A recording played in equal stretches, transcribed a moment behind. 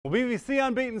Well, BVC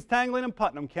unbeaten's tangling in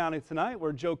Putnam County tonight,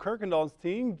 where Joe Kirkendall's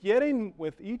team getting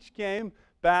with each game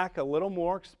back a little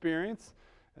more experience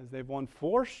as they've won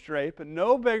 4 straight, but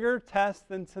no bigger test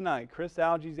than tonight. Chris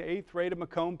Algie's 8th-rated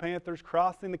McComb Panthers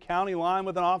crossing the county line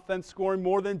with an offense scoring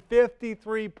more than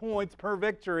 53 points per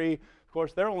victory. Of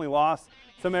course, their only loss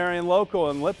to Marion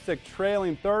Local, and Leipsic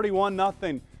trailing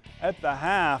 31-0 at the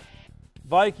half.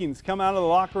 Vikings come out of the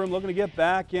locker room looking to get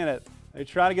back in it. They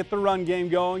try to get the run game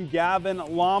going. Gavin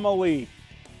Lomely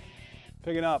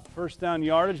picking up first down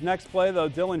yardage. Next play, though,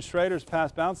 Dylan Schrader's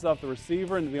pass bounces off the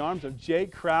receiver into the arms of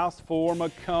Jake Kraus for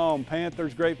McComb.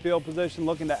 Panthers great field position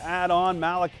looking to add on.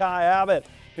 Malachi Abbott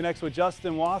connects with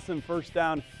Justin Wasson, first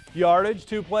down yardage.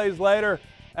 2 plays later,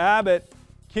 Abbott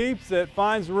keeps it,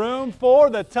 finds room for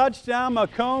the touchdown.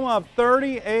 McComb up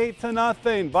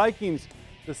 38-0. Vikings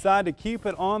decide to keep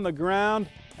it on the ground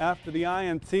after the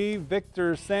INT.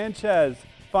 Victor Sanchez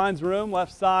finds room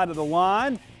left side of the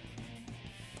line.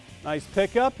 Nice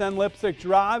pickup, then Leipsic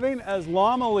driving as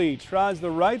Lomely tries the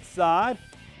right side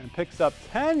and picks up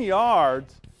 10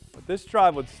 yards. But this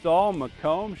drive would stall.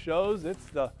 McComb shows it's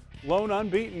the lone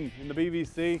unbeaten in the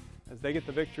BVC as they get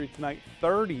the victory tonight,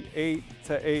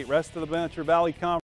 38-8. Rest of the Venture Valley Conference.